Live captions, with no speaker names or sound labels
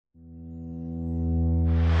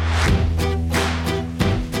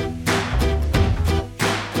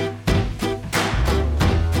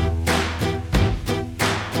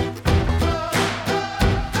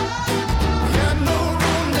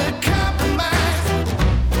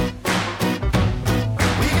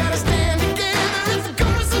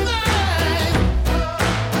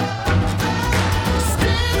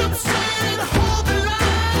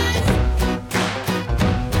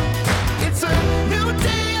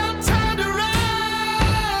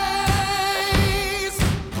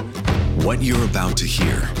What you're about to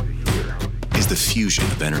hear is the fusion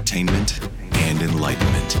of entertainment and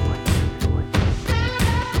enlightenment.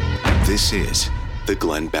 This is the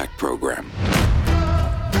Glenn Beck Program.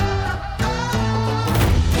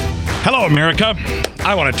 Hello, America.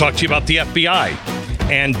 I want to talk to you about the FBI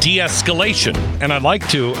and de-escalation. And I'd like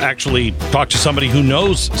to actually talk to somebody who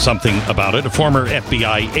knows something about it, a former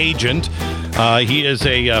FBI agent. He is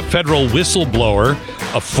a federal whistleblower,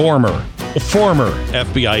 a former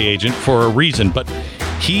FBI agent for a reason, but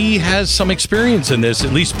he has some experience in this,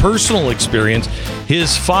 at least personal experience.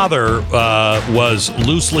 His father was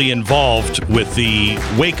loosely involved with the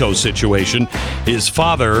Waco situation. His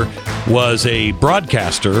father was a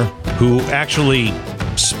broadcaster who actually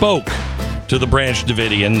spoke to the Branch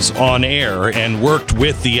Davidians on air and worked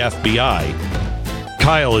with the FBI.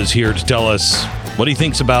 Kyle is here to tell us what he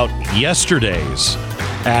thinks about yesterday's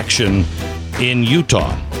action in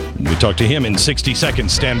Utah. We talk to him in 60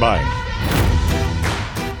 seconds. Stand by.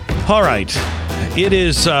 All right. It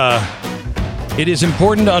is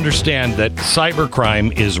important to understand that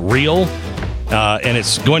cybercrime is real, and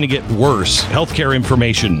it's going to get worse. Healthcare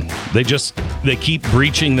information. They keep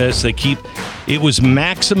breaching this. It was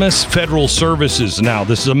Maximus Federal Services now.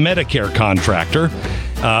 This is a Medicare contractor.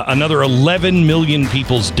 Another 11 million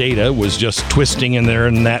people's data was just twisting in there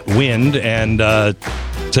in that wind, and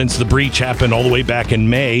since the breach happened all the way back in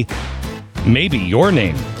May, maybe your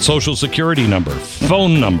name, social security number,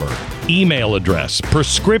 phone number, email address,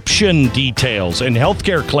 prescription details, and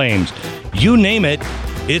healthcare claims, you name it,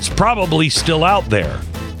 it's probably still out there.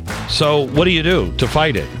 So what do you do to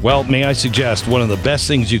fight it? Well, may I suggest one of the best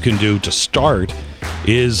things you can do to start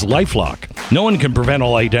is LifeLock. No one can prevent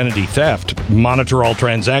all identity theft, monitor all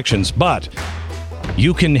transactions, but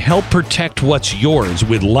you can help protect what's yours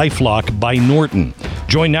with LifeLock by Norton.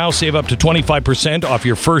 Join now, save up to 25% off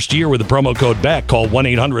your first year with the promo code BECK. Call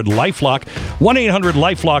 1-800-LifeLock,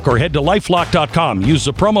 1-800-LifeLock, or head to LifeLock.com. Use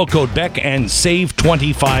the promo code BECK and save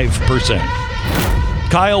 25%.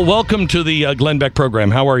 Kyle, welcome to the Glenn Beck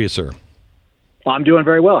Program. How are you, sir? I'm doing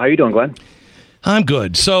very well. How are you doing, Glenn? I'm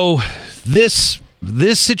good. So this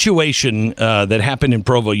situation that happened in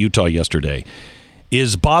Provo, Utah yesterday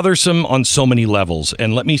is bothersome on so many levels.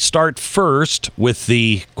 And let me start first with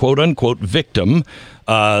the quote-unquote victim,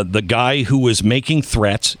 the guy who was making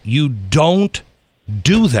threats. You don't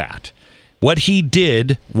do that. What he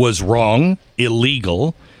did was wrong,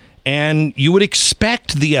 illegal, and you would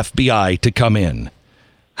expect the FBI to come in.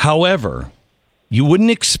 However, you wouldn't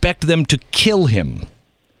expect them to kill him.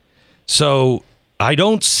 So I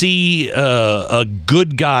don't see a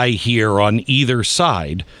good guy here on either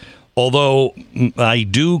side, although I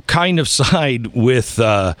do kind of side with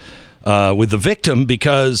the victim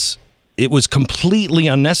because it was completely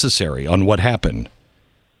unnecessary on what happened.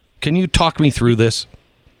 Can you talk me through this?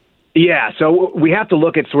 Yeah, so we have to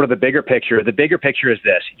look at sort of the bigger picture. The bigger picture is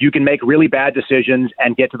this. You can make really bad decisions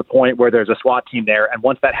and get to the point where there's a SWAT team there, and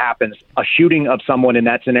once that happens, a shooting of someone in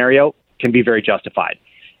that scenario can be very justified.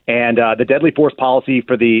 And the deadly force policy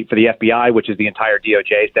for the FBI, which is the entire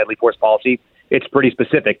DOJ's deadly force policy, it's pretty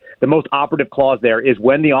specific. The most operative clause there is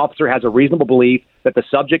when the officer has a reasonable belief that the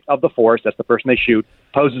subject of the force, that's the person they shoot,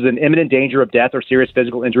 poses an imminent danger of death or serious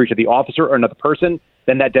physical injury to the officer or another person,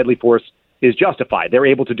 then that deadly force is justified. They're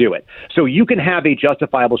able to do it. So you can have a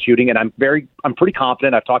justifiable shooting, and I'm pretty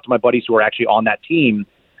confident, I've talked to my buddies who are actually on that team,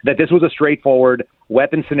 that this was a straightforward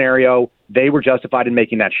weapon scenario. They were justified in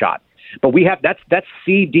making that shot. But we have that's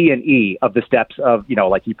C, D, and E of the steps of,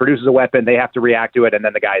 like he produces a weapon, they have to react to it, and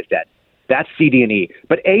then the guy is dead. That's C, D, and E.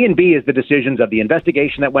 But A and B is the decisions of the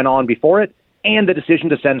investigation that went on before it and the decision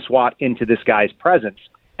to send SWAT into this guy's presence.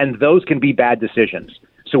 And those can be bad decisions.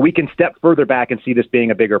 So we can step further back and see this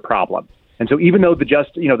being a bigger problem. And so even though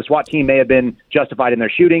the SWAT team may have been justified in their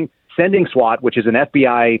shooting, sending SWAT, which is an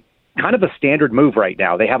FBI kind of a standard move right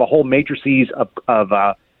now, they have a whole matrices of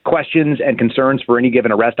questions and concerns for any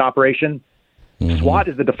given arrest operation. Mm-hmm. SWAT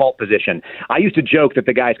is the default position. I used to joke that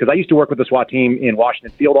the guys, because I used to work with the SWAT team in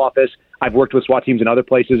Washington field office. I've worked with SWAT teams in other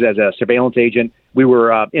places as a surveillance agent. We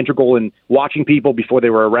were integral in watching people before they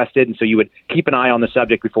were arrested, and so you would keep an eye on the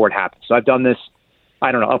subject before it happened. So I've done this,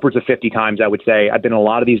 I don't know, upwards of 50 times, I would say. I've been in a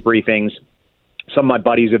lot of these briefings. Some of my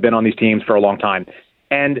buddies have been on these teams for a long time.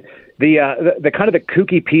 And the kind of the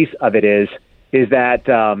kooky piece of it is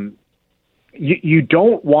that you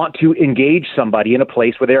don't want to engage somebody in a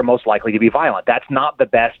place where they are most likely to be violent. That's not the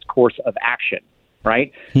best course of action,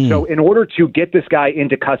 right? So in order to get this guy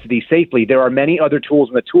into custody safely, there are many other tools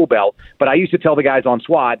in the tool belt. But I used to tell the guys on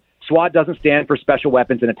SWAT doesn't stand for special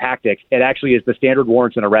weapons and a tactics. It actually is the standard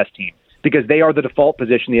warrants and arrest team, because they are the default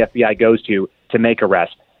position the FBI goes to make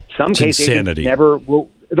arrests. Some case agents never will.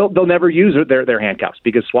 they'll never use their handcuffs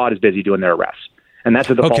because SWAT is busy doing their arrests, and that's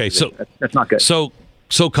a default. Okay, so that's not good.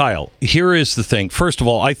 So Kyle, here is the thing. First of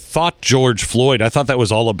all, I thought George Floyd, I thought that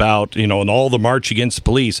was all about, and all the march against the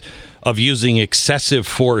police of using excessive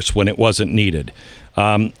force when it wasn't needed.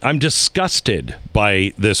 I'm disgusted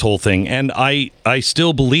by this whole thing, and I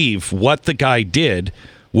still believe what the guy did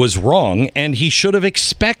was wrong, and he should have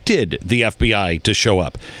expected the FBI to show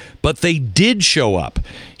up. But they did show up.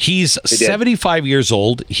 He's 75 years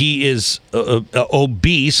old. He is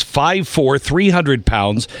obese, 5'4", 300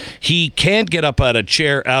 pounds. He can't get up out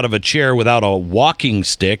of a chair without a walking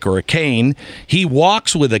stick or a cane. He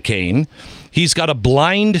walks with a cane. He's got a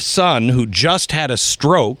blind son who just had a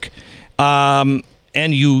stroke. And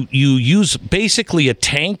you use basically a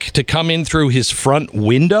tank to come in through his front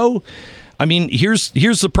window. I mean, here's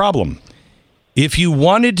the problem. If you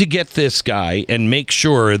wanted to get this guy and make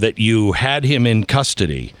sure that you had him in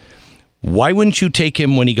custody, why wouldn't you take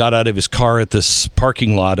him when he got out of his car at this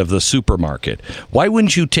parking lot of the supermarket? Why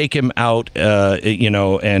wouldn't you take him out,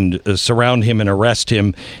 and surround him and arrest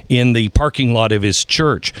him in the parking lot of his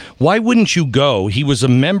church? Why wouldn't you go? He was a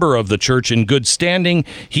member of the church in good standing.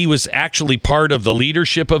 He was actually part of the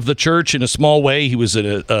leadership of the church in a small way. He was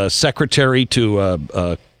a secretary to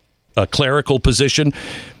a clerical position.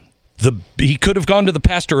 He could have gone to the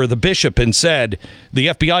pastor or the bishop and said, the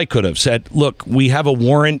FBI could have said, look, we have a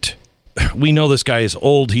warrant. We know this guy is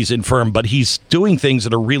old, he's infirm, but he's doing things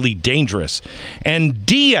that are really dangerous, and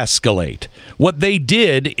de-escalate. What they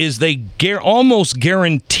did is they almost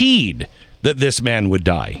guaranteed that this man would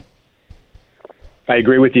die. I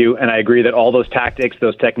agree with you, and I agree that all those tactics,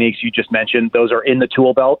 those techniques you just mentioned, those are in the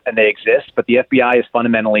tool belt and they exist, but the FBI is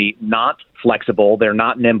fundamentally not flexible, they're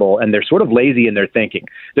not nimble, and they're sort of lazy in their thinking.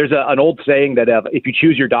 There's an old saying that if you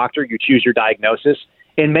choose your doctor, you choose your diagnosis.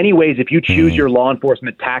 In many ways, if you choose your law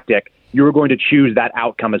enforcement tactic, you're going to choose that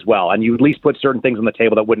outcome as well, and you at least put certain things on the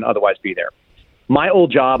table that wouldn't otherwise be there. My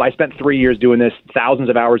old job, I spent 3 years doing this, thousands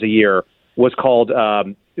of hours a year, was called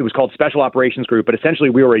Special Operations Group, but essentially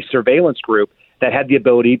we were a surveillance group that had the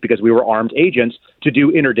ability, because we were armed agents, to do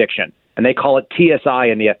interdiction. And they call it TSI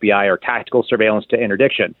in the FBI, or Tactical Surveillance to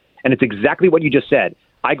Interdiction. And it's exactly what you just said.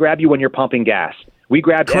 I grab you when you're pumping gas. We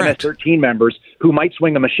grabbed MS-13 members who might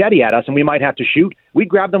swing a machete at us and we might have to shoot. We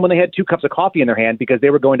grabbed them when they had 2 cups of coffee in their hand because they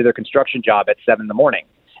were going to their construction job at 7 a.m.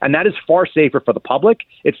 And that is far safer for the public.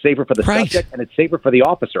 It's safer for the subject, and it's safer for the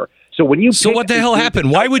officer. So what the hell happened?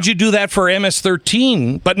 Why would you do that for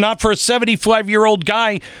MS-13, but not for a 75-year-old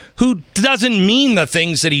guy who doesn't mean the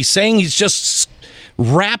things that he's saying? He's just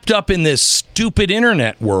wrapped up in this stupid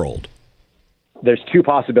internet world. There's 2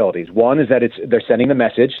 possibilities. One is that they're sending the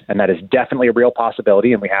message, and that is definitely a real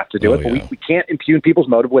possibility, and we have to do it. But we can't impugn people's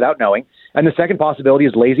motive without knowing. And the second possibility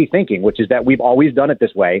is lazy thinking, which is that we've always done it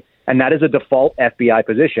this way, and that is a default FBI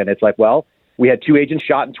position. It's like, well, we had 2 agents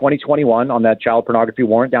shot in 2021 on that child pornography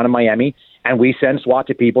warrant down in Miami, and we send SWAT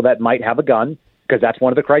to people that might have a gun, because that's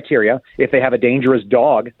one of the criteria. If they have a dangerous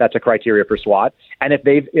dog, that's a criteria for SWAT. And if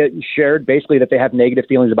they've shared basically that they have negative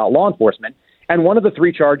feelings about law enforcement. And one of the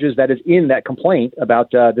 3 charges that is in that complaint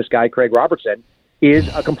about this guy, Craig Robertson, is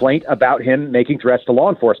a complaint about him making threats to law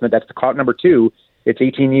enforcement. That's the count number 2. It's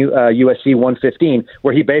 18 USC 115,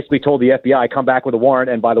 where he basically told the FBI, come back with a warrant,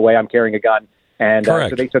 and by the way, I'm carrying a gun. And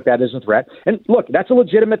so they took that as a threat. And look, that's a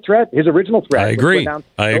legitimate threat. His original threat.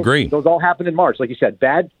 I agree. Those all happened in March. Like you said,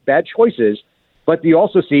 bad choices. But you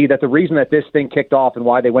also see that the reason that this thing kicked off and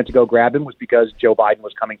why they went to go grab him was because Joe Biden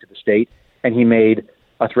was coming to the state, and he made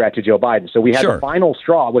a threat to Joe Biden. So we had the final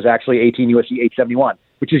straw was actually 18 USC 871,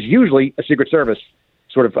 which is usually a Secret Service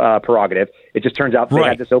sort of prerogative. It just turns out they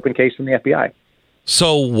had this open case from the FBI.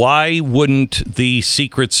 So why wouldn't the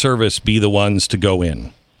Secret Service be the ones to go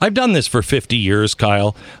in? I've done this for 50 years,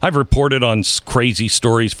 Kyle. I've reported on crazy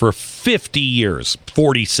stories for 50 years,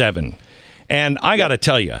 47. And I got to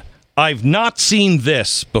tell you, I've not seen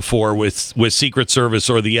this before with Secret Service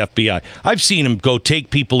or the FBI. I've seen them go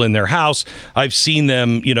take people in their house. I've seen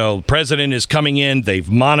them, president is coming in. They've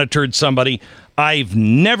monitored somebody. I've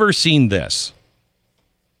never seen this.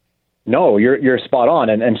 No, you're spot on.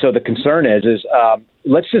 And so the concern is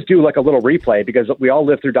let's just do like a little replay, because we all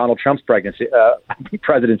lived through Donald Trump's presidency.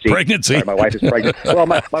 Sorry, my wife is pregnant. Well,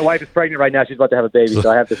 my wife is pregnant right now. She's about to have a baby, so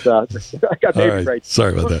I have this. I got baby right.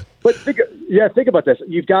 Sorry about that. But think about this.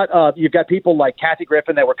 You've got people like Kathy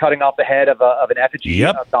Griffin that were cutting off the head of an effigy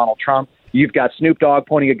of Donald Trump. You've got Snoop Dogg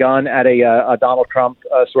pointing a gun at a Donald Trump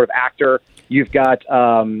sort of actor. You've got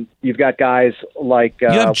guys like you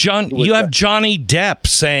have Johnny Depp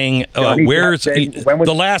saying, "Where's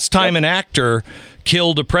the last time an actor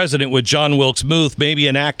killed a president with John Wilkes Booth? Maybe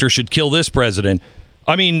an actor should kill this president."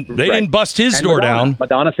 I mean, they Right. didn't bust his And door Madonna. down.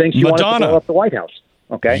 Madonna thinks she wanted to blow up the White House.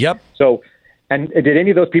 Okay. Yep. So, and did any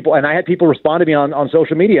of those people, and I had people respond to me on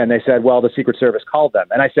social media, and they said, well, the Secret Service called them.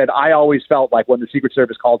 And I said, I always felt like when the Secret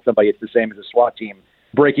Service called somebody, it's the same as a SWAT team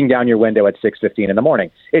breaking down your window at 6:15 in the morning.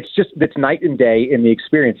 It's night and day in the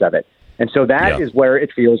experience of it. And so that is where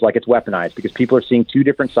it feels like it's weaponized, because people are seeing two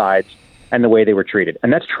different sides and the way they were treated.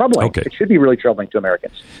 And that's troubling. Okay. It should be really troubling to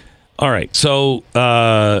Americans. All right. So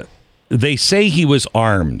they say he was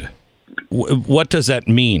armed. What does that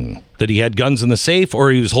mean? That he had guns in the safe,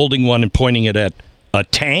 or he was holding one and pointing it at a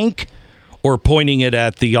tank, or pointing it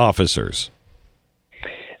at the officers?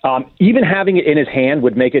 Even having it in his hand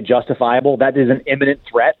would make it justifiable. That is an imminent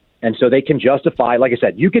threat. And so they can justify, like I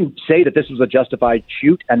said, you can say that this was a justified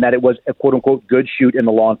shoot and that it was a quote unquote good shoot in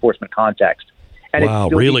the law enforcement context. And wow,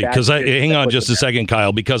 really? Because hang on just a second,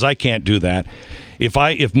 Kyle, because I can't do that. If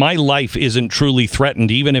my life isn't truly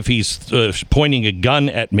threatened, even if he's pointing a gun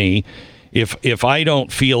at me, if I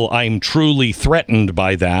don't feel I'm truly threatened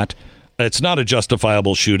by that, it's not a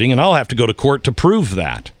justifiable shooting, and I'll have to go to court to prove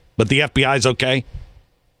that. But the FBI's okay?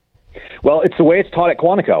 Well, it's the way it's taught at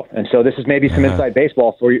Quantico. And so this is maybe some inside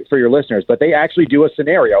baseball for your listeners, but they actually do a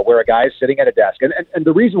scenario where a guy is sitting at a desk. And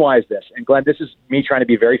the reason why is this, and Glenn, this is me trying to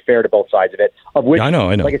be very fair to both sides of it, of which, I know.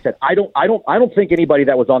 Like I said, I don't think anybody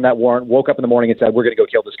that was on that warrant woke up in the morning and said, we're going to go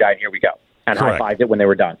kill this guy and here we go, and high-fived it when they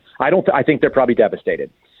were done. I think they're probably devastated.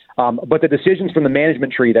 But the decisions from the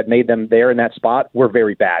management tree that made them there in that spot were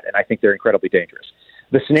very bad, and I think they're incredibly dangerous.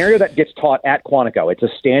 The scenario that gets taught at Quantico, it's a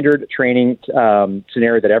standard training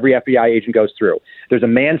scenario that every FBI agent goes through. There's a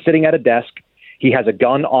man sitting at a desk. He has a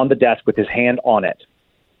gun on the desk with his hand on it.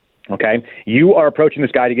 Okay? You are approaching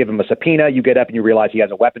this guy to give him a subpoena. You get up and you realize he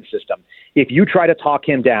has a weapon system. If you try to talk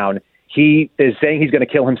him down, he is saying he's going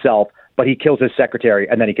to kill himself, but he kills his secretary,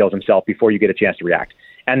 and then he kills himself before you get a chance to react.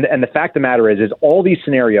 And the fact of the matter is all these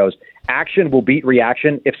scenarios, action will beat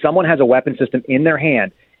reaction. If someone has a weapon system in their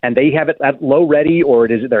hand and they have it at low ready, or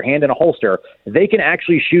it is their hand in a holster, they can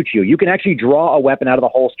actually shoot you. You can actually draw a weapon out of the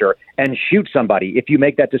holster and shoot somebody if you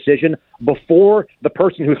make that decision before the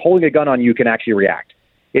person who's holding a gun on you can actually react.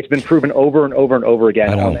 It's been proven over and over and over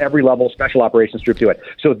again on every level. Special operations group do it.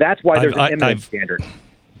 So that's why there's an imminent standard.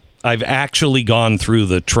 I've actually gone through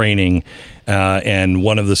the training, and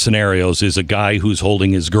one of the scenarios is a guy who's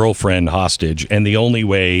holding his girlfriend hostage, and the only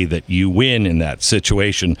way that you win in that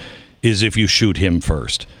situation is if you shoot him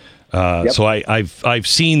first. So I've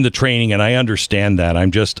seen the training, and I understand that.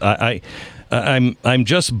 I'm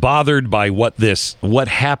just bothered by what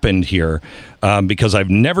happened here, because I've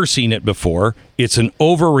never seen it before. It's an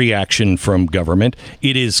overreaction from government.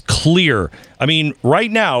 It is clear. I mean, right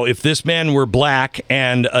now, if this man were black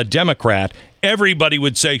and a Democrat, everybody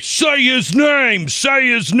would say, "Say his name, say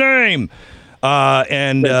his name." You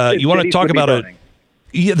want to talk about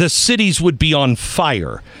the cities would be on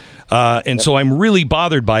fire. So I'm really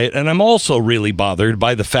bothered by it. And I'm also really bothered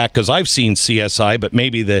by the fact, because I've seen CSI, but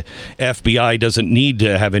maybe the FBI doesn't need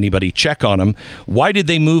to have anybody check on them. Why did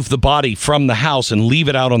they move the body from the house and leave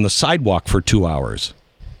it out on the sidewalk for 2 hours?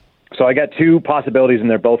 So I got two possibilities, and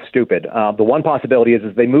they're both stupid. The one possibility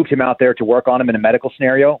is they moved him out there to work on him in a medical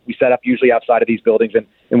scenario. We set up usually outside of these buildings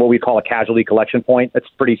in what we call a casualty collection point. That's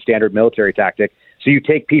a pretty standard military tactic. So you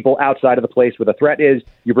take people outside of the place where the threat is,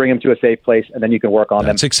 you bring them to a safe place, and then you can work on them.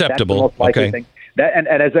 That's acceptable. That's the most likely thing. And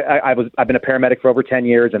as I've been a paramedic for over 10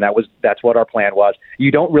 years, and that's what our plan was.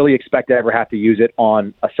 You don't really expect to ever have to use it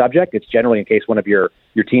on a subject. It's generally in case one of your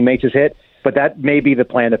teammates is hit. But that may be the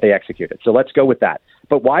plan that they executed. So let's go with that.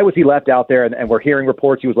 But why was he left out there? And we're hearing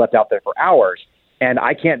reports he was left out there for hours. And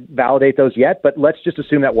I can't validate those yet, but let's just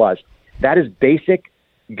assume that is basic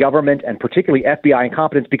government and particularly FBI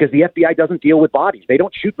incompetence, because the FBI doesn't deal with bodies. They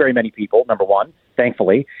don't shoot very many people, number one,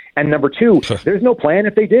 thankfully. And number two, there's no plan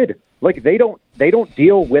if they did. Like, they don't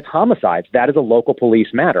deal with homicides. That is a local police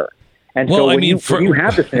matter. And when you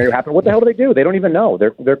have this scenario happen, what the hell do they do? They don't even know.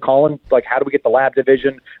 They're calling, like, how do we get the lab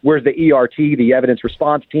division? Where's the ERT, the evidence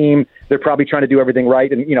response team? They're probably trying to do everything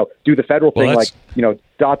right and, do the federal thing,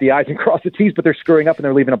 dot the I's and cross the T's, but they're screwing up and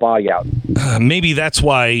they're leaving a body out. Maybe that's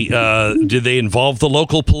why, did they involve the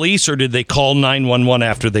local police, or did they call 911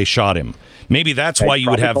 after they shot him? Maybe that's why you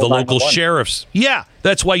would have the local sheriffs. Yeah,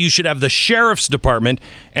 that's why you should have the sheriff's department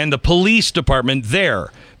and the police department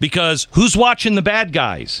there, because who's watching the bad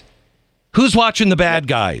guys? Who's watching the bad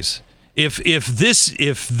guys? If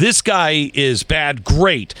this guy is bad,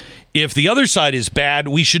 great. If the other side is bad,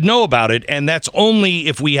 we should know about it, and that's only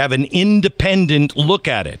if we have an independent look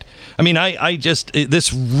at it. I mean, I just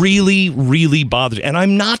this really, really bothers, and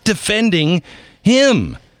I'm not defending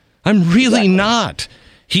him. I'm really not.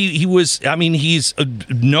 He was, I mean, he's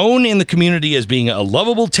known in the community as being a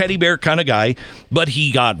lovable teddy bear kind of guy, but he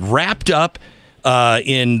got wrapped up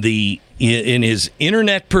in his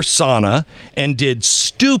internet persona and did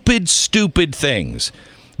stupid things.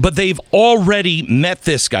 But they've already met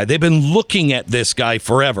this guy. They've been looking at this guy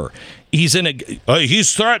forever. He's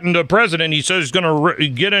he's threatened the president. He says he's going to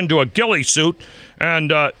get into a ghillie suit,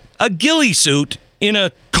 and a ghillie suit in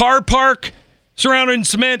a car park surrounded in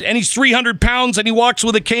cement, and he's 300 pounds and he walks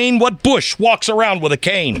with a cane. What Bush walks around with a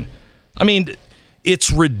cane? I mean, it's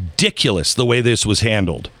ridiculous the way this was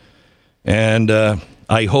handled. And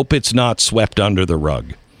I hope it's not swept under the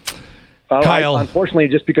rug. Kyle. Unfortunately,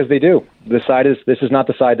 just because they do. This is not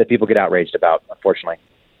the side that people get outraged about, unfortunately.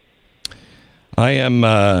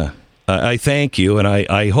 I thank you, and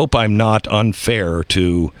I hope I'm not unfair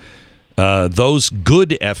to those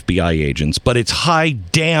good FBI agents, but it's high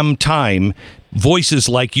damn time voices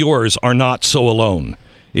like yours are not so alone.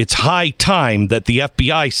 It's high time that the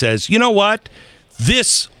FBI says, you know what?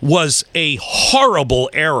 This was a horrible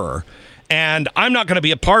error, and I'm not going to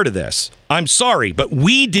be a part of this. I'm sorry, but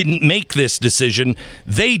we didn't make this decision.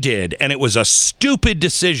 They did, and it was a stupid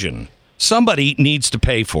decision. Somebody needs to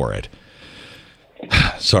pay for it.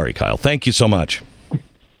 Sorry, Kyle. Thank you so much.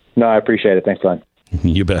 No, I appreciate it. Thanks, Glenn.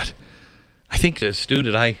 You bet. I think, Stu,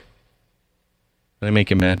 did I make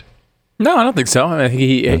him mad? No, I don't think so. I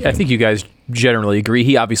think you guys generally agree.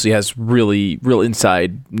 He obviously has real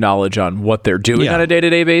inside knowledge on what they're doing on a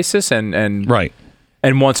day-to-day basis, and right.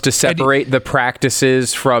 And wants to separate the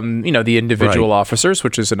practices from the individual officers,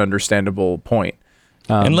 which is an understandable point.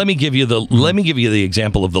 And let me give you the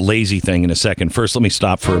example of the lazy thing in a second. First, let me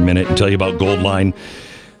stop for a minute and tell you about Goldline.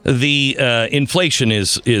 The inflation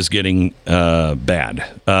is getting bad.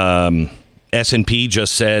 S&P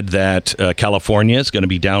just said that California is going to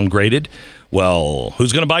be downgraded. Well,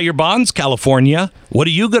 who's going to buy your bonds? California. What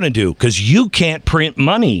are you going to do? Because you can't print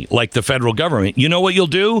money like the federal government. You know what you'll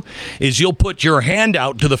do? Is you'll put your hand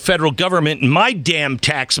out to the federal government, and my damn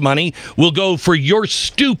tax money will go for your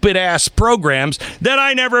stupid-ass programs that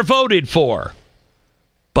I never voted for.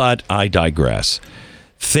 But I digress.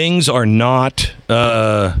 Things are not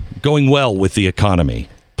going well with the economy.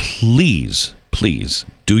 Please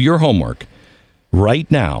do your homework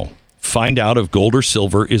right now. Find out if gold or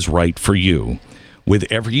silver is right for you.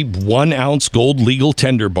 With every 1 ounce gold legal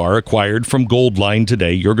tender bar acquired from Goldline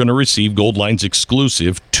today, you're going to receive Goldline's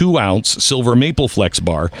exclusive 2 ounce silver Maple Flex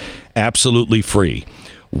bar absolutely free.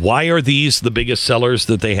 Why are these the biggest sellers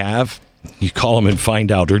that they have? You call them and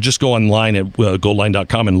find out, or just go online at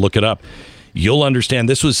goldline.com and look it up. You'll understand.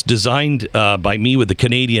 This was designed by me with the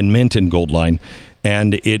Canadian Mint and Goldline,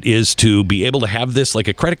 and it is to be able to have this like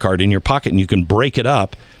a credit card in your pocket, and you can break it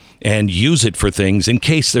up and use it for things in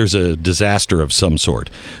case there's a disaster of some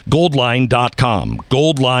sort. Goldline.com,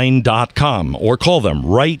 goldline.com, or call them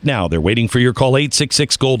right now. They're waiting for your call,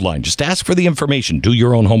 866-GOLDLINE. Just ask for the information. Do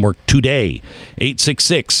your own homework today.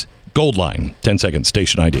 866-GOLDLINE. 10 seconds,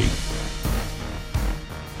 station ID.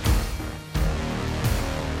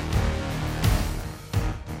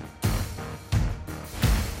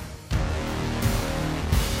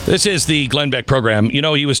 This is the Glenn Beck program. You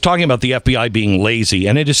know, he was talking about the FBI being lazy,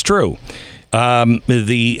 and it is true.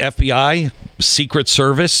 The FBI, Secret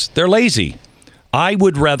Service, they're lazy. I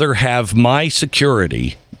would rather have my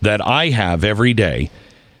security that I have every day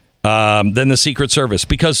than the Secret Service,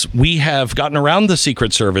 because we have gotten around the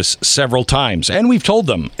Secret Service several times, and we've told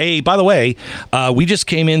them, hey, by the way, we just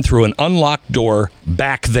came in through an unlocked door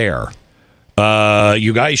back there.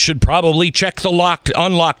 You guys should probably check the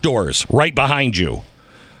unlocked doors right behind you.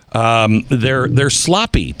 They're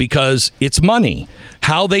sloppy because it's money.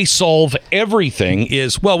 How they solve everything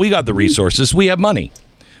is, well, we got the resources, we have money.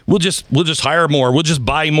 We'll just hire more. We'll just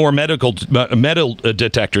buy more metal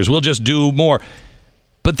detectors. We'll just do more.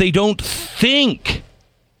 But they don't think.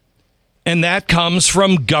 And that comes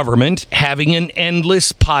from government having an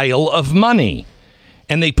endless pile of money.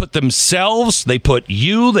 And they put themselves, they put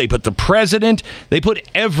you, they put the president, they put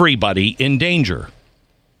everybody in danger.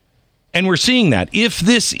 And we're seeing that. If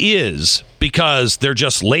this is because they're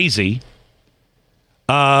just lazy,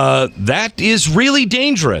 that is really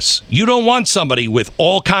dangerous. You don't want somebody with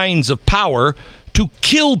all kinds of power to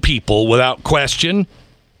kill people without question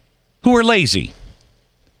who are lazy.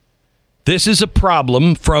 This is a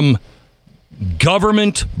problem from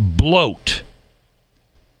government bloat.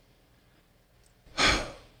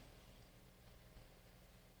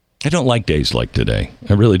 I don't like days like today.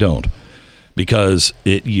 I really don't. Because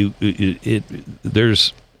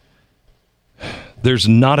there's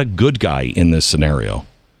not a good guy in this scenario,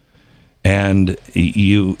 and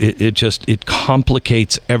it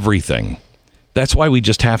complicates everything. That's why we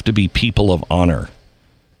just have to be people of honor.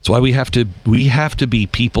 That's why we have to be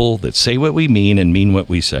people that say what we mean and mean what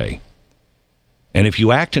we say. And if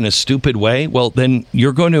you act in a stupid way, well, then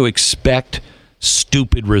you're going to expect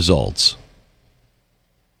stupid results.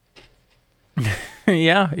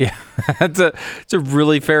 Yeah. It's a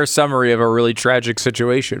really fair summary of a really tragic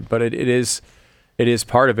situation, but it is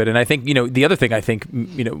part of it. And I think, the other thing I think,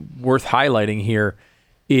 worth highlighting here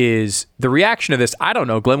is the reaction to this. I don't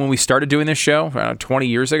know, Glenn, when we started doing this show 20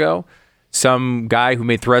 years ago, some guy who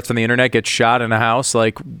made threats on the internet gets shot in a house.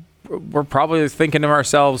 Like, we're probably thinking to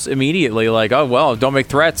ourselves immediately, like, oh, well, don't make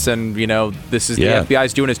threats. And, this is the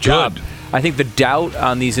FBI's doing its job. I think the doubt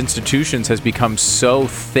on these institutions has become so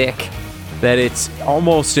thick that it's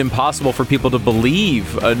almost impossible for people to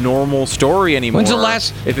believe a normal story anymore.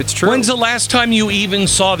 If it's true. When's the last time you even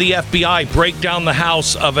saw the FBI break down the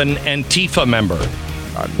house of an Antifa member?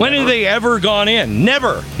 When have they ever gone in?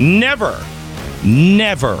 Never.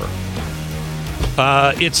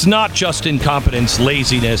 It's not just incompetence,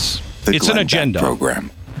 laziness. It's an agenda.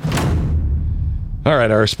 Program. All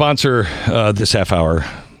right, our sponsor this half hour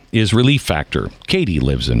is Relief Factor. Katie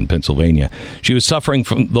lives in Pennsylvania. She was suffering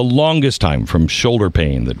from the longest time from shoulder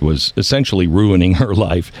pain that was essentially ruining her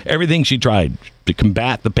life. Everything she tried to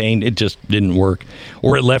combat the pain, it just didn't work,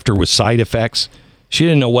 or it left her with side effects. She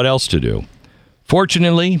didn't know what else to do.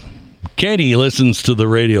 Fortunately, Katie listens to the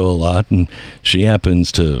radio a lot, and she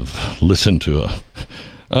happens to listen to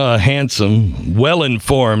a handsome,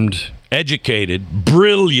 well-informed, educated,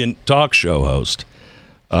 brilliant talk show host.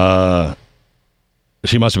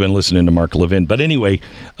 She must have been listening to Mark Levin. But anyway,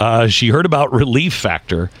 she heard about Relief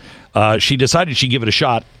Factor. She decided she'd give it a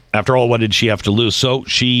shot. After all, what did she have to lose? So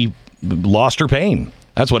she lost her pain.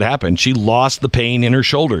 That's what happened. She lost the pain in her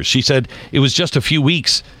shoulders. She said it was just a few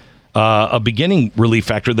weeks of beginning Relief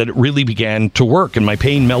Factor that it really began to work, and my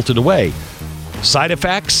pain melted away. Side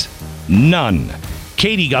effects? None.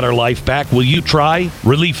 Katie got her life back. Will you try?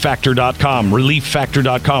 ReliefFactor.com.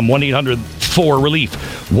 ReliefFactor.com.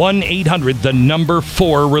 1-800-4-RELIEF.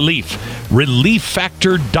 1-800-4-RELIEF.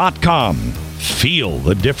 ReliefFactor.com. Feel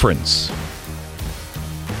the difference.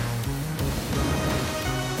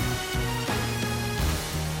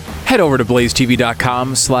 Head over to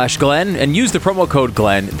blazetv.com/Glenn and use the promo code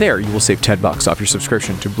Glenn. There, you will save $10 off your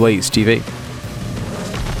subscription to Blaze TV.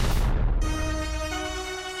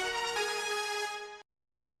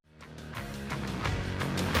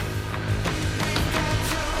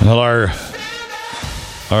 Well,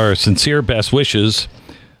 our sincere best wishes,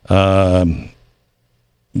 go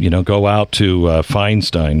out to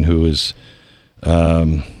Feinstein, who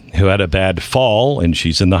had a bad fall, and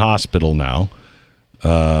she's in the hospital now.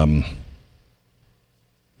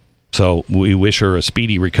 So we wish her a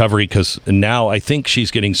speedy recovery, because now I think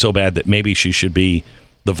she's getting so bad that maybe she should be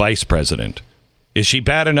the vice president. Is she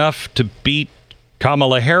bad enough to beat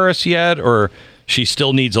Kamala Harris yet, or she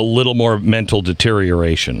still needs a little more mental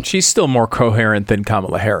deterioration? She's still more coherent than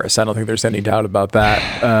Kamala Harris. I don't think there's any doubt about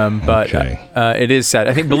that. But it is sad.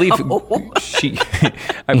 I believe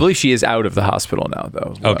she is out of the hospital now,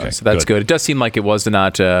 though. Okay, so that's good. It does seem like it was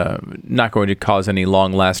not going to cause any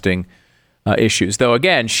long-lasting issues. Though,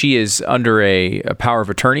 again, she is under a power of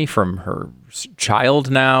attorney from her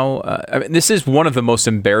child now. This is one of the most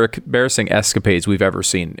embarrassing escapades we've ever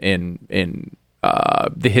seen in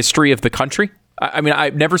the history of the country.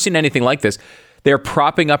 I've never seen anything like this. They're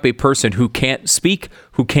propping up a person who can't speak,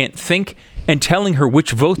 who can't think, and telling her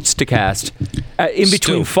which votes to cast in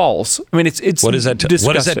between falls. It's what does that tell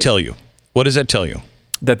you? What does that tell you?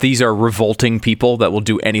 That these are revolting people that will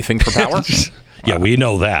do anything for power? Yeah, we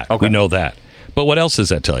know that. Okay. We know that. But what else does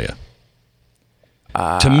that tell you?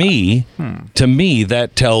 To me,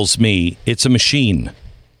 that tells me it's a machine.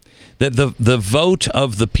 That the vote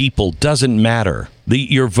of the people doesn't matter.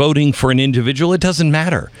 You're voting for an individual, it doesn't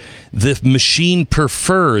matter. The machine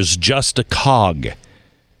prefers just a cog.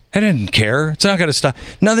 I didn't care. It's not going to stop.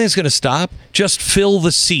 Nothing's going to stop. Just fill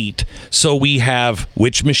the seat so we have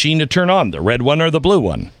which machine to turn on, the red one or the blue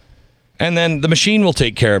one. And then the machine will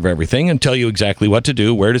take care of everything and tell you exactly what to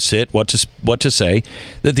do, where to sit, what to say,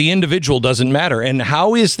 that the individual doesn't matter. And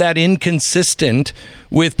how is that inconsistent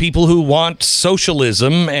with people who want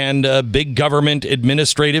socialism and a big government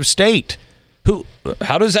administrative state?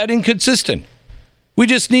 How does that inconsistent? We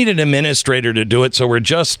just need an administrator to do it, so we're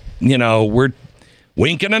just, we're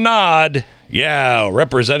wink and a nod. Yeah,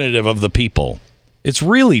 representative of the people. It's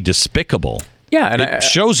really despicable. Yeah, and it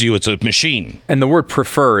shows you it's a machine. And the word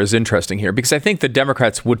prefer is interesting here because I think the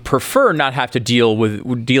Democrats would prefer not have to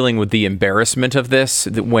dealing with the embarrassment of this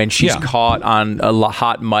when she's caught on a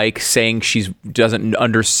hot mic saying she doesn't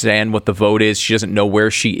understand what the vote is. She doesn't know where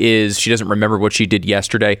she is. She doesn't remember what she did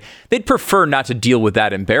yesterday. They'd prefer not to deal with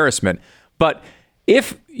that embarrassment. But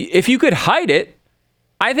if you could hide it,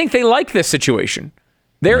 I think they like this situation.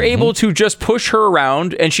 They're able to just push her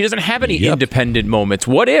around and she doesn't have any independent moments.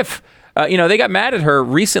 What if... they got mad at her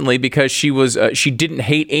recently because she didn't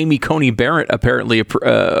hate Amy Coney Barrett apparently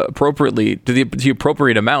appropriately to the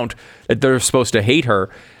appropriate amount that they're supposed to hate her,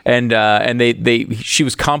 and she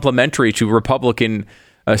was complimentary to Republican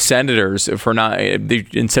senators for not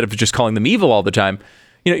instead of just calling them evil all the time.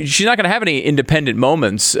 She's not going to have any independent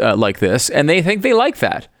moments like this, and they think they like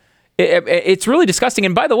that. It's really disgusting.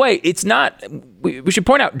 And by the way, it's not. We should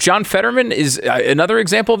point out John Fetterman is another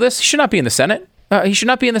example of this. He should not be in the Senate. He should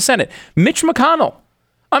not be in the Senate. Mitch McConnell,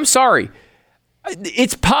 I'm sorry.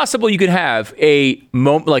 It's possible you could have a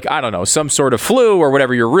moment, like, I don't know, some sort of flu or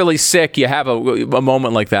whatever. You're really sick. You have a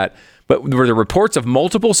moment like that. But there are reports of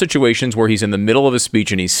multiple situations where he's in the middle of a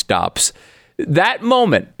speech and he stops. That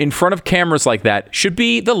moment in front of cameras like that should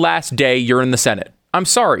be the last day you're in the Senate. I'm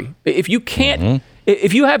sorry. If you can't...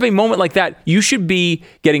 If you have a moment like that, you should be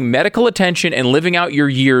getting medical attention and living out your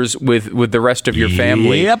years with the rest of your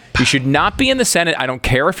family. Yep. You should not be in the Senate. I don't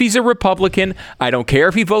care if he's a Republican. I don't care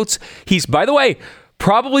if he votes. He's, by the way,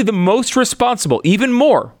 probably the most responsible, even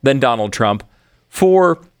more than Donald Trump,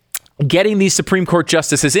 for getting these Supreme Court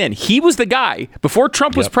justices in. He was the guy, before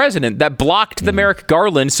Trump was president, that blocked the Merrick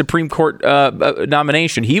Garland Supreme Court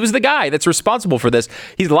nomination. He was the guy that's responsible for this.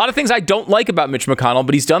 He's a lot of things I don't like about Mitch McConnell,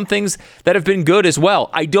 but he's done things that have been good as well.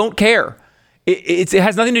 I don't care. It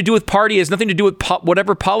has nothing to do with party. It has nothing to do with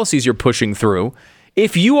whatever policies you're pushing through.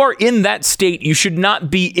 If you are in that state, you should not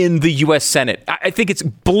be in the U.S. Senate. I think it's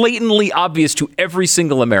blatantly obvious to every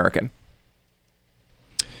single American.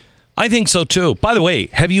 I think so, too. By the way,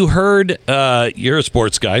 have you heard, you're a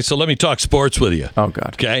sports guy, so let me talk sports with you. Oh,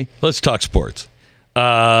 God. Okay, let's talk sports.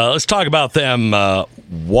 Let's talk about them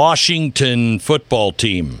Washington football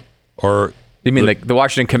team. Or you mean the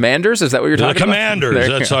Washington Commanders? Is that what you're talking about? The Commanders.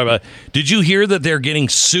 Let's talk about. Did you hear that they're getting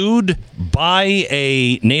sued by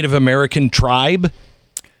a Native American tribe?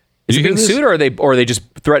 Is it being sued, or are they just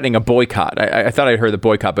threatening a boycott? I thought I heard the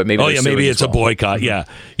boycott, but maybe. Maybe it's a boycott. Yeah,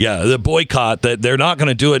 the boycott that they're not going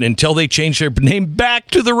to do it until they change their name back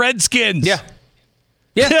to the Redskins. Yeah,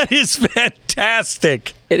 that is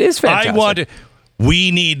fantastic. It is fantastic.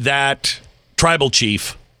 We need that tribal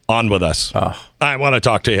chief on with us. I want to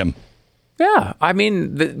talk to him. Yeah, I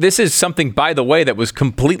mean, this is something, by the way, that was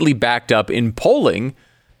completely backed up in polling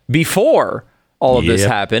before all of this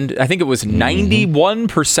happened. I think it was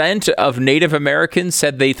 91% of Native Americans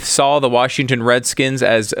said they saw the Washington Redskins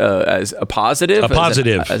as a positive,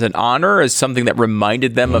 as an honor, as something that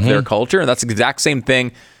reminded them of their culture. And that's the exact same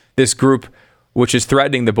thing this group, which is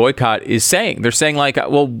threatening the boycott, is saying. They're saying, like,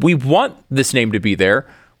 well, we want this name to be there.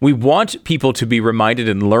 We want people to be reminded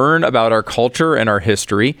and learn about our culture and our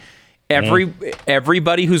history.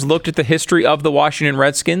 Everybody who's looked at the history of the Washington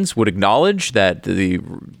Redskins would acknowledge that the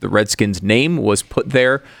Redskins name was put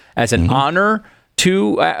there as an honor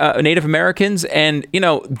to Native Americans. And,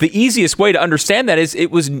 the easiest way to understand that is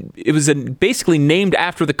it was basically named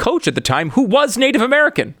after the coach at the time, who was Native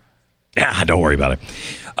American. Yeah, don't worry about it.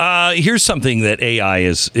 Here's something that AI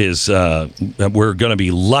is we're going to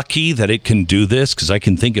be lucky that it can do this, because I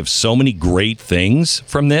can think of so many great things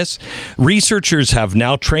from this. Researchers have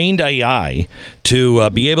now trained AI to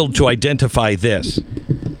be able to identify this.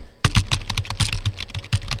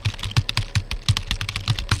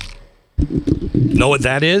 Know what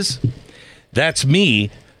that is? That's me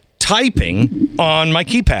typing on my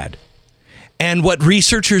keypad. And what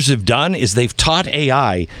researchers have done is they've taught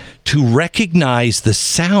AI to recognize the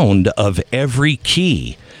sound of every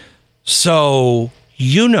key. So,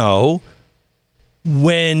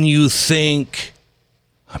 when you think,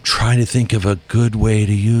 I'm trying to think of a good way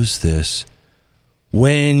to use this.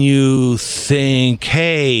 When you think,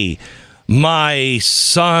 hey, my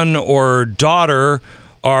son or daughter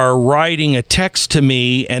are writing a text to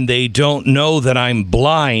me and they don't know that I'm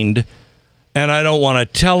blind, and I don't want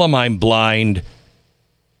to tell them I'm blind,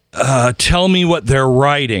 tell me what they're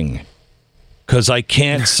writing, because I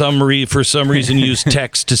can't for some reason use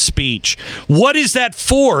text to speech. What is that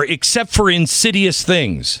for, except for insidious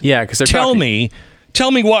things? Yeah, because tell me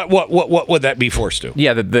what would that be for, Stu?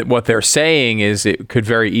 Yeah, what they're saying is it could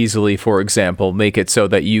very easily, for example, make it so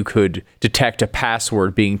that you could detect a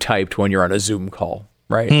password being typed when you're on a Zoom call.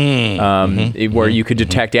 right? Where you could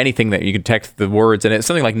detect anything that you could detect the words, and it's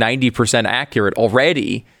something like 90% accurate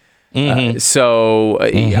already. I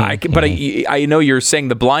know you're saying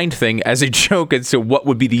the blind thing as a joke, and so what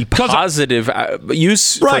would be the positive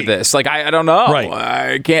use for this? Like, I don't know. Right.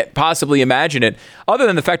 I can't possibly imagine it, other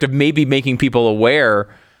than the fact of maybe making people aware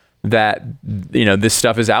that, this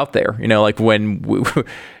stuff is out there. Like when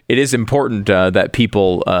it is important that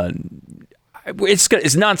people, it's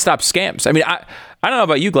nonstop scams. I mean, I don't know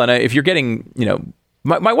about you, Glenna, if you're getting,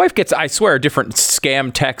 my wife gets, I swear, a different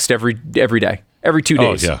scam text every day. Every 2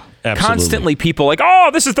 days. Oh, yeah, absolutely. Constantly people like, oh,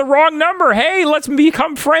 this is the wrong number. Hey, let's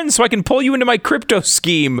become friends so I can pull you into my crypto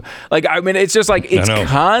scheme. Like, I mean, it's just like, it's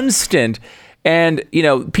constant. And,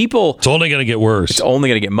 people... It's only going to get worse. It's only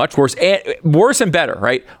going to get much worse. And worse and better,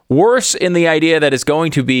 right? Worse in the idea that it's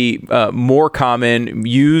going to be more common,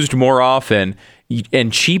 used more often,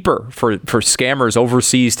 and cheaper for scammers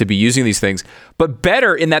overseas to be using these things. But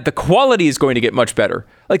better in that the quality is going to get much better.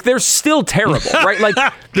 Like, they're still terrible, right? Like,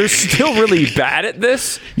 they're still really bad at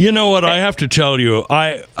this. You know what? I have to tell you,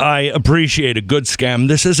 I appreciate a good scam.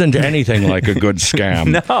 This isn't anything like a good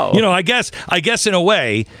scam. No. I guess in a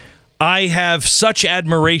way, I have such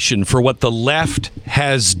admiration for what the left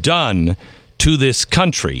has done to this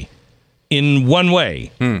country in one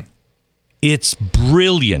way. It's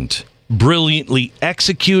brilliant. Brilliantly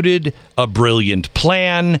executed, a brilliant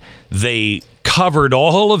plan. They covered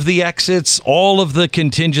all of the exits, all of the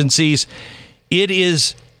contingencies.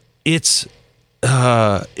 It's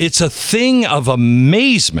a thing of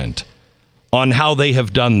amazement on how they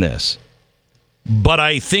have done this. But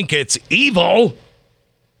I think it's evil.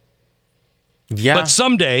 Yeah. But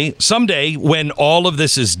someday when all of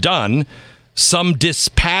this is done, some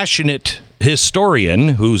dispassionate historian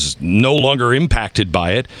who's no longer impacted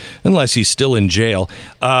by it, unless he's still in jail,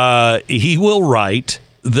 he will write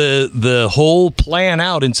the whole plan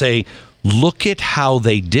out and say, look at how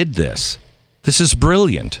they did this. This is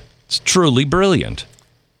brilliant. It's truly brilliant.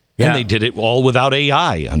 Yeah. And they did it all without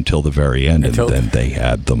AI until the very end, and then they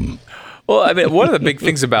had them. Well, I mean, one of the big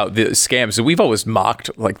things about the scams, we've always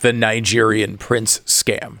mocked like the Nigerian prince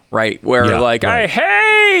scam, right? Where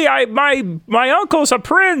my uncle's a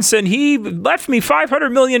prince and he left me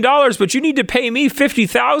 $500 million, but you need to pay me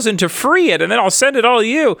 $50,000 to free it, and then I'll send it all to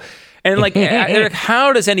you. And like,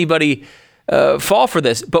 how does anybody fall for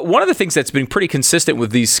this? But one of the things that's been pretty consistent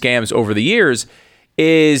with these scams over the years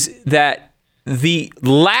is that the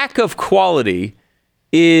lack of quality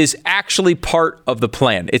is actually part of the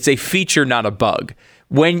plan. It's a feature, not a bug.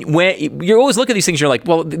 When you always look at these things, you're like,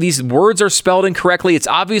 well, these words are spelled incorrectly. It's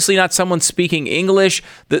obviously not someone speaking English.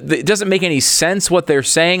 It doesn't make any sense what they're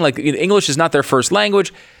saying. Like, English is not their first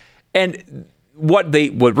language. And what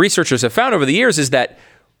researchers have found over the years is that,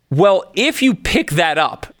 well, if you pick that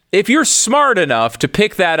up, if you're smart enough to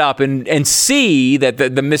pick that up and see that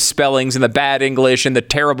the misspellings and the bad English and the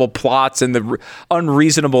terrible plots and the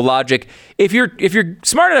unreasonable logic, if you're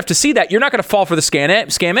smart enough to see that, you're not going to fall for the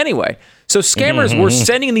scam anyway. So scammers were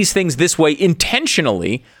sending these things this way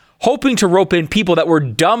intentionally, hoping to rope in people that were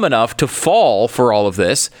dumb enough to fall for all of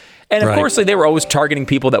this. And of course, they were always targeting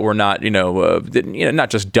people that were not, not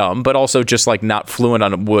just dumb, but also just like not fluent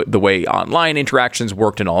on the way online interactions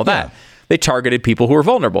worked and all that. They targeted people who were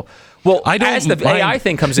vulnerable. Well, as the AI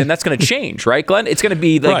thing comes in, that's going to change, right, Glenn? It's going to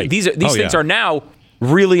be like these things are now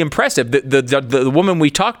really impressive. The woman we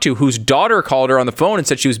talked to, whose daughter called her on the phone and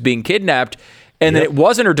said she was being kidnapped, and then it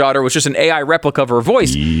wasn't her daughter, it was just an AI replica of her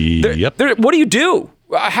voice. What do you do?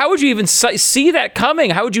 How would you even see that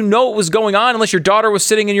coming? How would you know what was going on unless your daughter was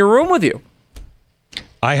sitting in your room with you?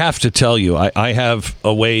 I have to tell you, I have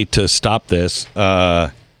a way to stop this.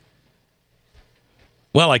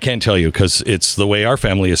 Well, I can't tell you because it's the way our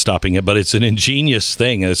family is stopping it, but it's an ingenious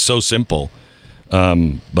thing. It's so simple.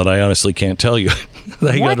 But I honestly can't tell you.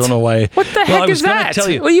 I don't know why. What the heck is that? Tell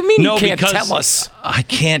you. What do you mean you can't tell us? I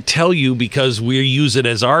can't tell you because we use it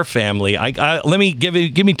as our family. Let me give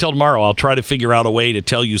me till tomorrow. I'll try to figure out a way to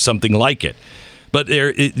tell you something like it. But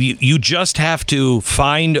you just have to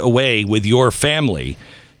find a way with your family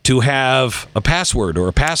to have a password or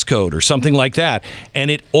a passcode or something like that. And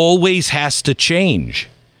it always has to change.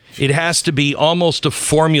 It has to be almost a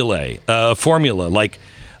formula like,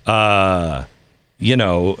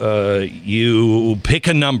 you pick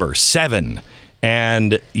a number, 7.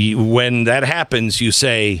 And when that happens, you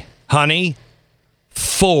say, honey,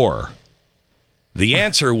 4. The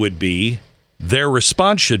answer would be, their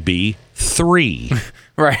response should be 3.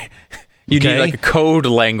 Right. You need like a code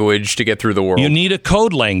language to get through the world. You need a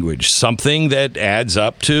code language, something that adds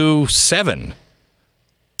up to 7.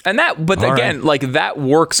 And but again, like that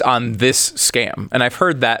works on this scam. And I've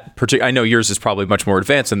heard that, I know yours is probably much more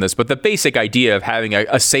advanced than this, but the basic idea of having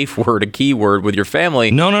a safe word, a keyword with your family.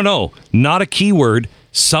 No. Not a keyword,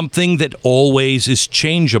 something that always is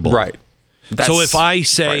changeable. Right. So if I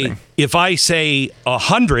say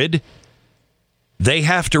 100, they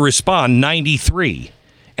have to respond 93.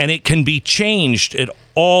 And it can be changed at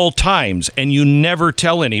all times, and you never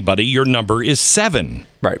tell anybody your number is 7.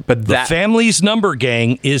 Right, but the family's number,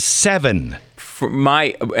 gang, is 7. And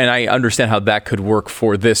I understand how that could work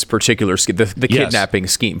for this particular scheme, the kidnapping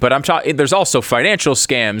scheme. But I'm talking. There's also financial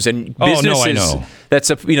scams and businesses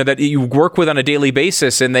that you work with on a daily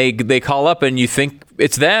basis, and they call up and you think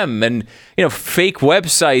it's them, and fake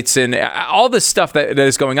websites and all this stuff that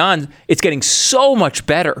is going on. It's getting so much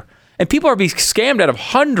better. And people are being scammed out of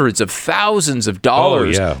hundreds of thousands of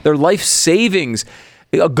dollars, their life savings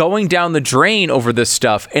going down the drain over this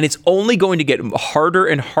stuff. And it's only going to get harder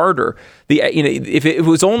and harder. If it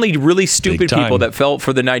was only really stupid people that fell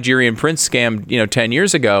for the Nigerian prince scam, 10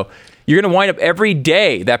 years ago, you're going to wind up every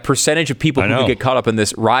day. That percentage of people who get caught up in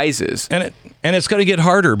this rises. And it's going to get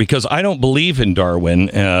harder because I don't believe in Darwin,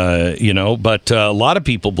 but a lot of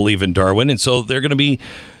people believe in Darwin. And so it's going to be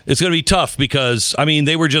tough because,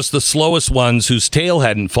 they were just the slowest ones whose tail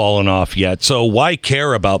hadn't fallen off yet. So why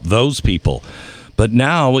care about those people? But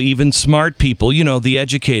now even smart people, the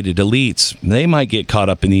educated elites, they might get caught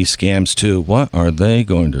up in these scams too. What are they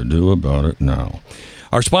going to do about it now?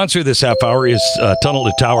 Our sponsor this half hour is Tunnel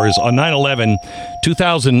to Towers. On 9/11,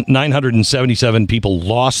 2,977 people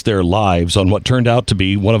lost their lives on what turned out to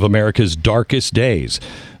be one of America's darkest days.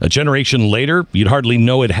 A generation later, you'd hardly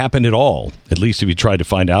know it happened at all, at least if you tried to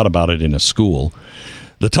find out about it in a school.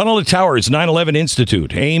 The Tunnel to Towers 9/11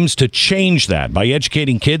 Institute aims to change that by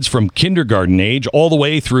educating kids from kindergarten age all the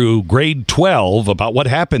way through grade 12 about what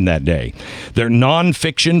happened that day. Their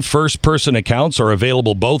nonfiction first-person accounts are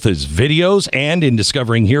available both as videos and in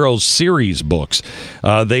Discovering Heroes series books.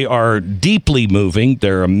 They are deeply moving,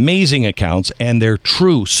 they're amazing accounts, and they're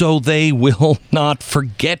true, so they will not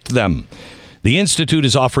forget them. The Institute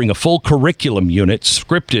is offering a full curriculum unit,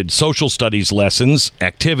 scripted social studies lessons,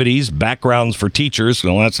 activities, backgrounds for teachers.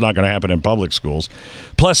 Well, that's not going to happen in public schools.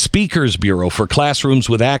 Plus Speakers Bureau for classrooms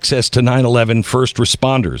with access to 9/11 first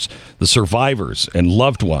responders, the survivors, and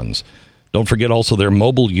loved ones. Don't forget also their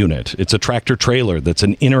mobile unit. It's a tractor trailer that's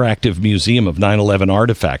an interactive museum of 9/11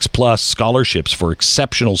 artifacts, plus scholarships for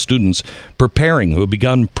exceptional students preparing who have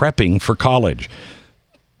begun prepping for college.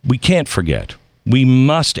 We can't forget. We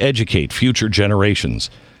must educate future generations.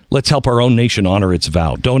 Let's help our own nation honor its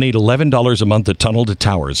vow. Donate $11 a month at Tunnel to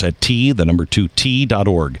Towers at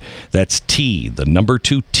T2T.org. That's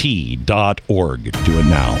T2T.org. Do it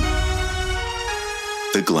now.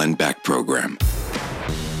 The Glenn Beck Program.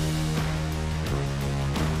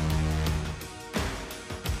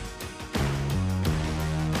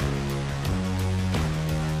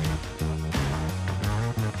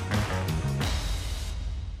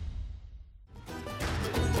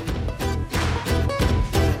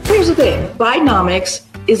 Here's the thing. Bidenomics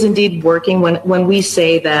is indeed working when we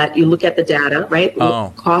say that you look at the data, right?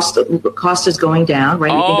 Cost is going down,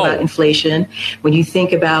 right? You think about inflation. When you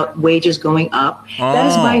think about wages going up, that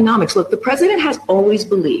is Bidenomics. Look, the president has always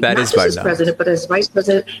believed, not just as president, but as vice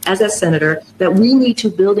president, as a senator, that we need to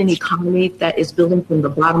build an economy that is building from the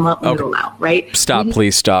bottom up, middle out, right?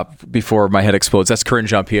 Please stop before my head explodes. That's Corinne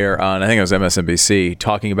Jean-Pierre on, I think it was MSNBC,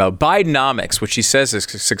 talking about Bidenomics, which she says is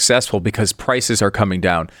successful because prices are coming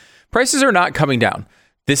down. Prices are not coming down.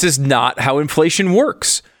 This is not how inflation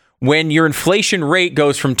works. When your inflation rate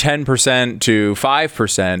goes from 10% to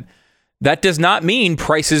 5%, that does not mean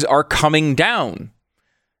prices are coming down.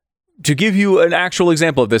 To give you an actual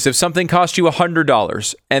example of this, if something costs you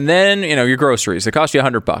 $100 and then, your groceries, they cost you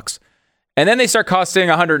 $100 and then they start costing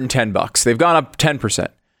 $110, they've gone up 10%.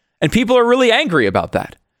 And people are really angry about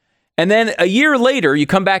that. And then a year later, you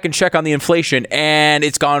come back and check on the inflation and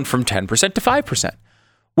it's gone from 10% to 5%.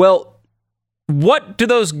 Well, what do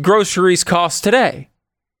those groceries cost today?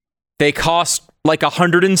 They cost like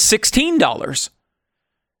 $116.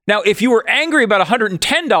 Now, if you were angry about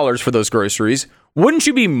 $110 for those groceries, wouldn't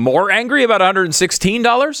you be more angry about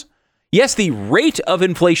 $116? Yes, the rate of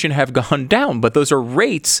inflation have gone down, but those are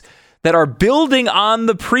rates that are building on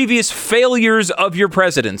the previous failures of your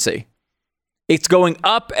presidency. It's going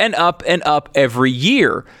up and up and up every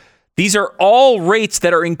year. These are all rates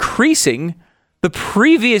that are increasing the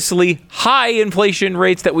previously high inflation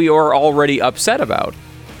rates that we are already upset about.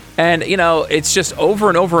 And, it's just over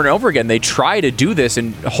and over and over again. They try to do this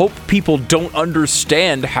and hope people don't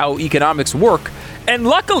understand how economics work. And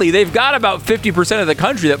luckily, they've got about 50% of the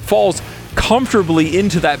country that falls comfortably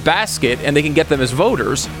into that basket and they can get them as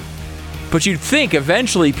voters. But you'd think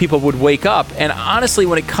eventually people would wake up. And honestly,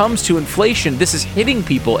 when it comes to inflation, this is hitting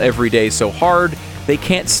people every day so hard, they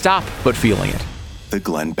can't stop but feeling it. The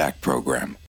Glenn Beck Program.